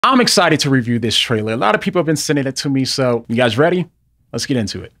I'm excited to review this trailer. A lot of people have been sending it to me, so you guys ready? Let's get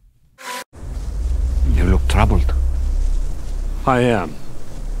into it. You look troubled. I am.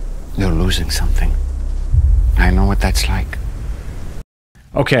 You're losing something. I know what that's like.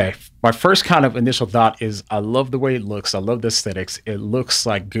 Okay, my first kind of initial thought is I love the way it looks. I love the aesthetics. It looks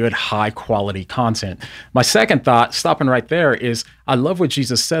like good, high quality content. My second thought, stopping right there, is I love what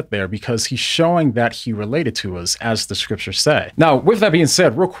Jesus said there because he's showing that he related to us, as the scriptures say. Now, with that being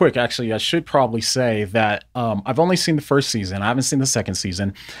said, real quick, actually, I should probably say that I've only seen the first season. I haven't seen the second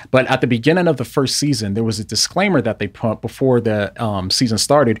season. But at the beginning of the first season, there was a disclaimer that they put before the season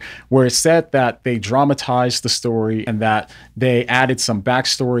started where it said that they dramatized the story and that they added some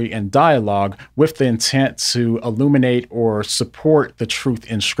backstory and dialogue with the intent to illuminate or support the truth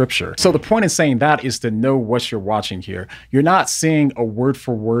in scripture. So the point in saying that is to know what you're watching here. You're not seeing a word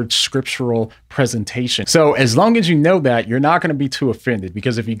for word scriptural presentation. So as long as you know that, you're not going to be too offended,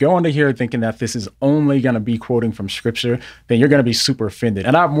 because if you go into here thinking that this is only going to be quoting from scripture, then you're going to be super offended.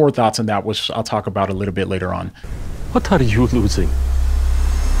 And I have more thoughts on that, which I'll talk about a little bit later on. What are you losing?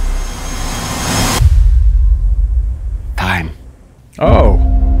 Time. Oh.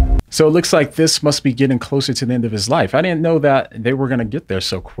 So it looks like this must be getting closer to the end of his life. I didn't know that they were going to get there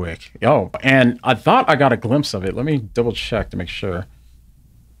so quick. Oh, and I thought I got a glimpse of it. Let me double check to make sure.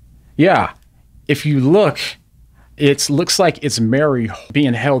 Yeah, if you look, it looks like it's Mary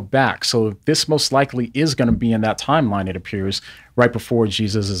being held back. So this most likely is going to be in that timeline, it appears, right before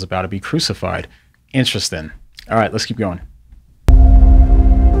Jesus is about to be crucified. Interesting. All right, let's keep going.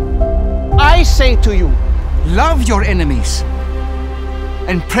 I say to you, love your enemies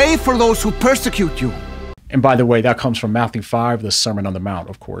and pray for those who persecute you. And by the way, that comes from Matthew 5, the Sermon on the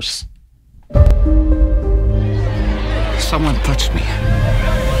Mount, of course. Someone touched me.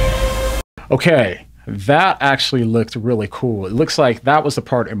 Okay, that actually looked really cool. It looks like that was the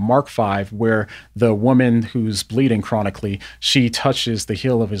part in Mark 5 where the woman who's bleeding chronically, she touches the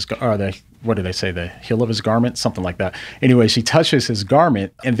heel of his, what did they say? The heel of his garment? Something like that. Anyway, she touches his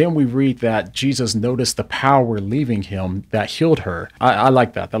garment. And then we read that Jesus noticed the power leaving him that healed her. I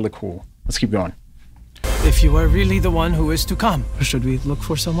like that. That looked cool. Let's keep going. If you are really the one who is to come, or should we look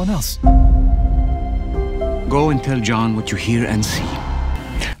for someone else? Go and tell John what you hear and see.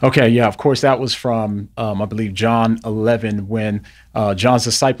 Okay, yeah, of course, that was from, I believe, John 11, when John's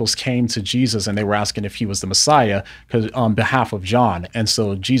disciples came to Jesus and they were asking if he was the Messiah on behalf of John. And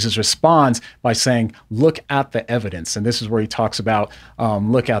so Jesus responds by saying, look at the evidence. And this is where he talks about,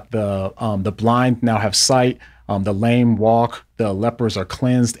 look at the blind now have sight, the lame walk, the lepers are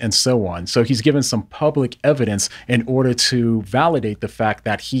cleansed, and so on. So he's given some public evidence in order to validate the fact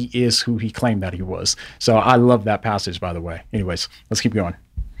that he is who he claimed that he was. So I love that passage, by the way. Anyways, let's keep going.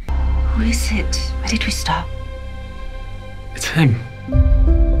 Who is it? Why did we stop? It's him.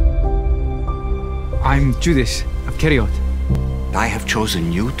 I'm Judas of Keriot. I have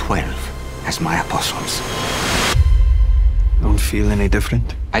chosen you 12 as my apostles. Don't feel any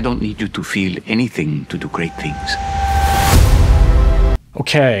different? I don't need you to feel anything to do great things.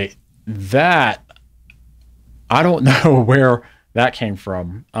 Okay, that, I don't know where that came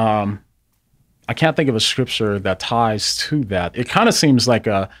from. I can't think of a scripture that ties to that. It kind of seems like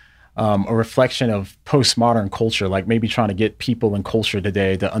a reflection of postmodern culture, like maybe trying to get people in culture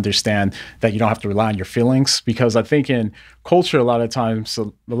today to understand that you don't have to rely on your feelings. Because I think in culture, a lot of times,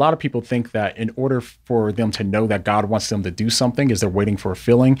 a lot of people think that in order for them to know that God wants them to do something is they're waiting for a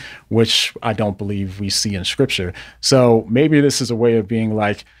feeling, which I don't believe we see in scripture. So maybe this is a way of being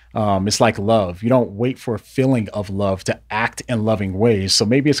like, it's like love. You don't wait for a feeling of love to act in loving ways. So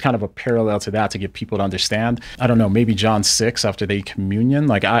maybe it's kind of a parallel to that to get people to understand. I don't know, maybe John 6 after they communion.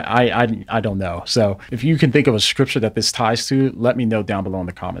 Like I don't know. So if you can think of a scripture that this ties to, let me know down below in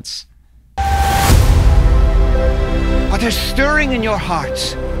the comments. What is stirring in your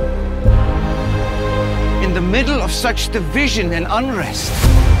hearts? In the middle of such division and unrest,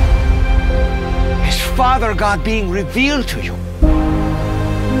 is Father God being revealed to you?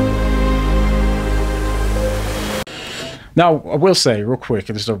 Now, I will say real quick,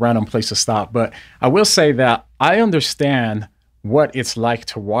 this is a random place to stop, but I will say that I understand what it's like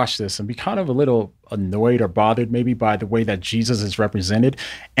to watch this and be kind of a little annoyed or bothered maybe by the way that Jesus is represented.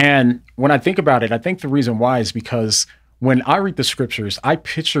 And when I think about it, I think the reason why is because when I read the scriptures, I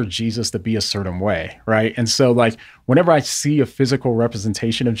picture Jesus to be a certain way, right? And so like whenever I see a physical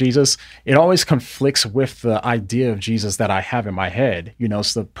representation of Jesus, it always conflicts with the idea of Jesus that I have in my head. You know,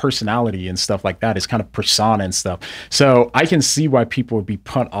 so the personality and stuff like that is kind of persona and stuff. So I can see why people would be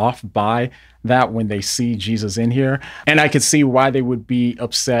put off by that when they see Jesus in here. And I could see why they would be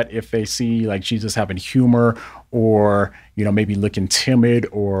upset if they see like Jesus having humor or, maybe looking timid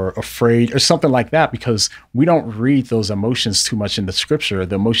or afraid or something like that, because we don't read those emotions too much in the scripture,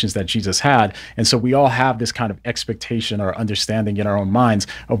 the emotions that Jesus had. And so we all have this kind of expectation or understanding in our own minds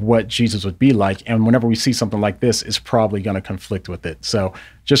of what Jesus would be like. And whenever we see something like this, it's probably going to conflict with it. So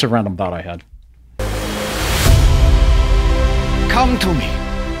just a random thought I had. Come to me,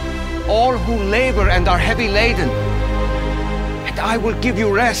 all who labor and are heavy laden, and I will give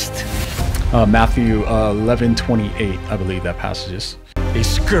you rest. Matthew 11:28, I believe that passage is. A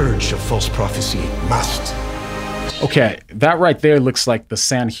scourge of false prophecy must. Okay, that right there looks like the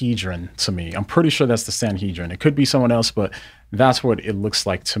Sanhedrin to me. I'm pretty sure that's the Sanhedrin. It could be someone else, but that's what it looks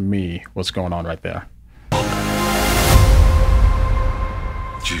like to me, what's going on right there.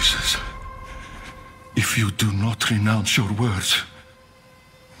 Jesus, if you do not renounce your words,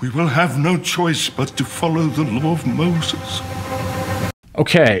 we will have no choice but to follow the law of Moses.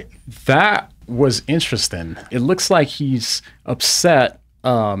 Okay, that was interesting. It looks like he's upset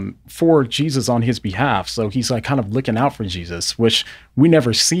for Jesus on his behalf. So he's like kind of looking out for Jesus, which we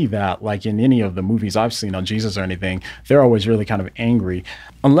never see that like in any of the movies I've seen on Jesus or anything. They're always really kind of angry.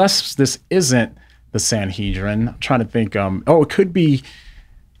 Unless this isn't the Sanhedrin. I'm trying to think.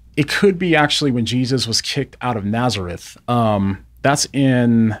 It could be actually when Jesus was kicked out of Nazareth. That's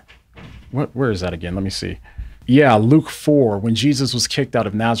in, where is that again? Let me see. Yeah, Luke 4, when Jesus was kicked out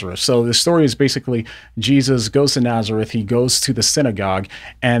of Nazareth. So the story is basically Jesus goes to Nazareth, he goes to the synagogue,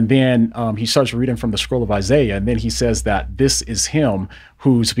 and then he starts reading from the scroll of Isaiah, and then he says that this is him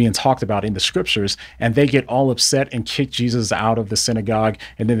who's being talked about in the scriptures, and they get all upset and kick Jesus out of the synagogue,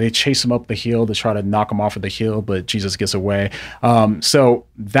 and then they chase him up the hill to try to knock him off of the hill, but Jesus gets away. So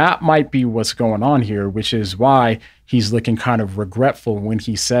that might be what's going on here, which is why he's looking kind of regretful when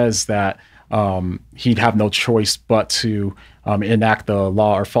he says that he'd have no choice but to enact the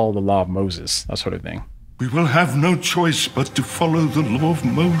law or follow the law of Moses, that sort of thing. We will have no choice but to follow the law of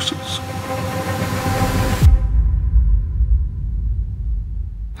Moses.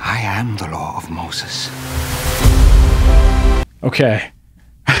 I am the law of Moses. Okay.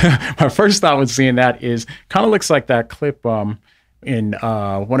 My first thought when seeing that is kind of looks like that clip in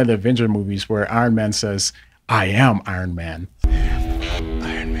one of the Avenger movies where Iron Man says, "I am Iron Man."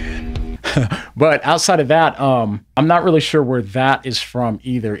 But outside of that, I'm not really sure where that is from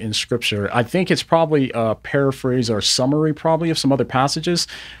either in scripture. I think it's probably a paraphrase or a summary probably of some other passages.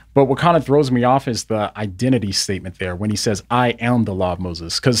 But what kind of throws me off is the identity statement there when he says, "I am the law of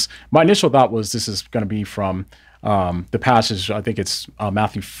Moses." Because my initial thought was this is going to be from the passage, I think it's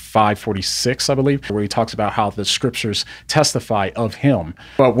Matthew 5:46, I believe, where he talks about how the scriptures testify of him.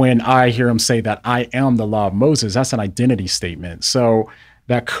 But when I hear him say that I am the law of Moses, that's an identity statement. So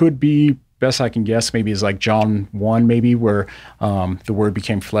that could be, best I can guess, maybe is like John 1, maybe, where the word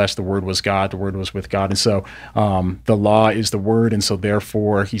became flesh, the word was God, the word was with God. And so the law is the word. And so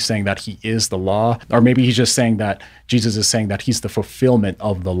therefore he's saying that he is the law. Or maybe he's just saying that Jesus is saying that he's the fulfillment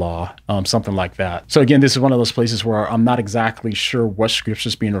of the law, something like that. So again, this is one of those places where I'm not exactly sure what scripture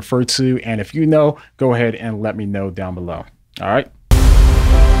is being referred to. And if you know, go ahead and let me know down below. All right.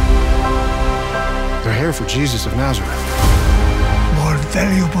 They're here for Jesus of Nazareth. More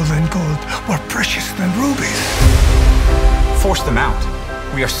valuable than gold, more precious than rubies. Force them out.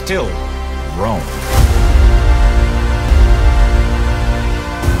 We are still Rome.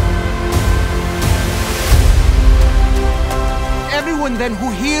 Everyone then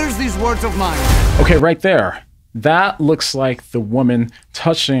who hears these words of mine. Okay, right there. That looks like the woman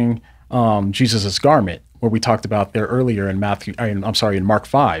touching Jesus's garment, where we talked about there earlier in in Mark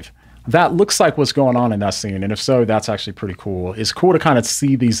 5. That looks like what's going on in that scene. And if so, that's actually pretty cool. It's cool to kind of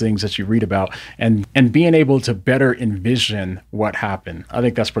see these things that you read about and being able to better envision what happened. I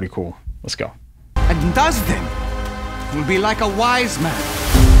think that's pretty cool. Let's go. And does then will be like a wise man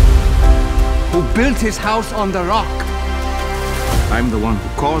who built his house on the rock. I'm the one who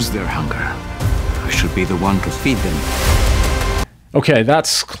caused their hunger. I should be the one to feed them. Okay,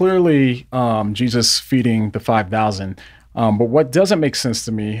 that's clearly Jesus feeding the 5,000. But what doesn't make sense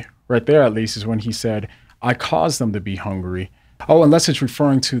to me, right there at least, is when he said, "I caused them to be hungry." Oh, unless it's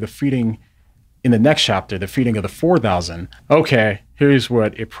referring to the feeding in the next chapter, the feeding of the 4,000. Okay, here's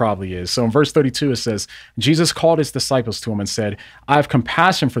what it probably is. So in verse 32, it says, Jesus called his disciples to him and said, "I have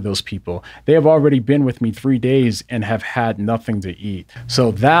compassion for those people. They have already been with me 3 days and have had nothing to eat."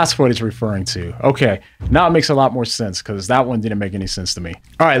 So that's what it's referring to. Okay, now it makes a lot more sense because that one didn't make any sense to me.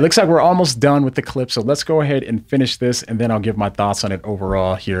 All right, looks like we're almost done with the clip. So let's go ahead and finish this and then I'll give my thoughts on it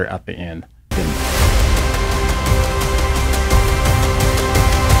overall here at the end.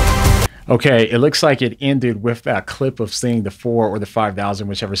 Okay, it looks like it ended with that clip of seeing the 4 or the 5,000,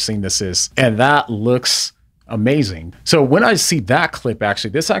 whichever scene this is. And that looks amazing. So when I see that clip, actually,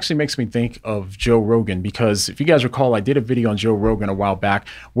 this actually makes me think of Joe Rogan, because if you guys recall, I did a video on Joe Rogan a while back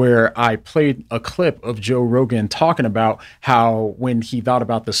where I played a clip of Joe Rogan talking about how when he thought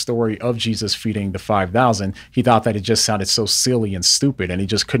about the story of Jesus feeding the 5,000, he thought that it just sounded so silly and stupid, and he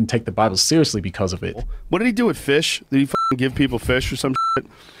just couldn't take the Bible seriously because of it. What did he do with fish? Did he give people fish or some shit?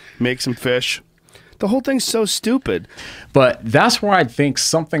 Make some fish? The whole thing's so stupid. But that's where I think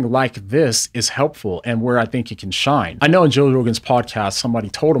something like this is helpful and where I think it can shine. I know in Joe Rogan's podcast, somebody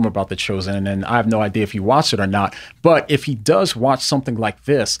told him about The Chosen, and I have no idea if he watched it or not. But if he does watch something like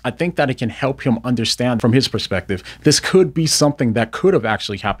this, I think that it can help him understand from his perspective, this could be something that could have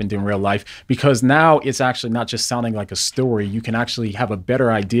actually happened in real life, because now it's actually not just sounding like a story. You can actually have a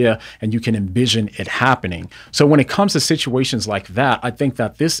better idea and you can envision it happening. So when it comes to situations like that, I think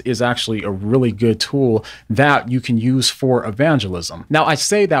that this is actually a really good tool that you can use for evangelism. Now, I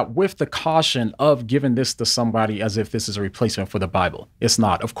say that with the caution of giving this to somebody as if this is a replacement for the Bible. It's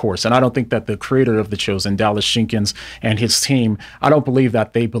not, of course. And I don't think that the creator of The Chosen, Dallas Jenkins, and his team, I don't believe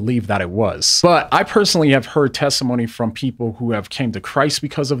that they believe that it was. But I personally have heard testimony from people who have came to Christ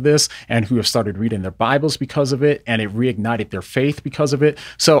because of this and who have started reading their Bibles because of it, and it reignited their faith because of it.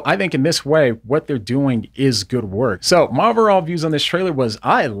 So I think in this way, what they're doing is good work. So my overall views on this trailer was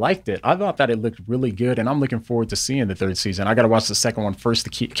I liked it. I thought that it looked really good, and I'm looking forward to seeing the third season. I got to watch the second one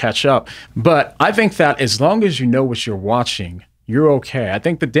first to catch up. But I think that as long as you know what you're watching, you're okay. I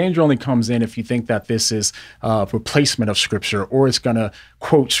think the danger only comes in if you think that this is a replacement of scripture, or it's going to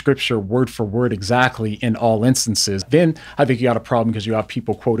quote scripture word for word exactly in all instances. Then I think you got a problem, because you have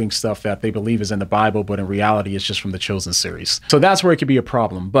people quoting stuff that they believe is in the Bible, but in reality it's just from the Chosen series. So that's where it could be a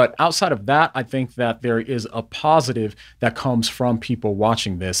problem. But outside of that, I think that there is a positive that comes from people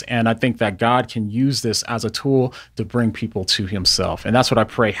watching this. And I think that God can use this as a tool to bring people to himself. And that's what I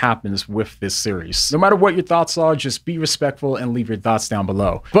pray happens with this series. No matter what your thoughts are, just be respectful and leave your thoughts down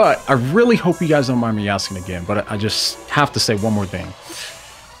below. But I really hope you guys don't mind me asking again, but I just have to say one more thing.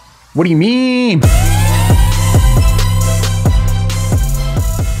 What do you mean?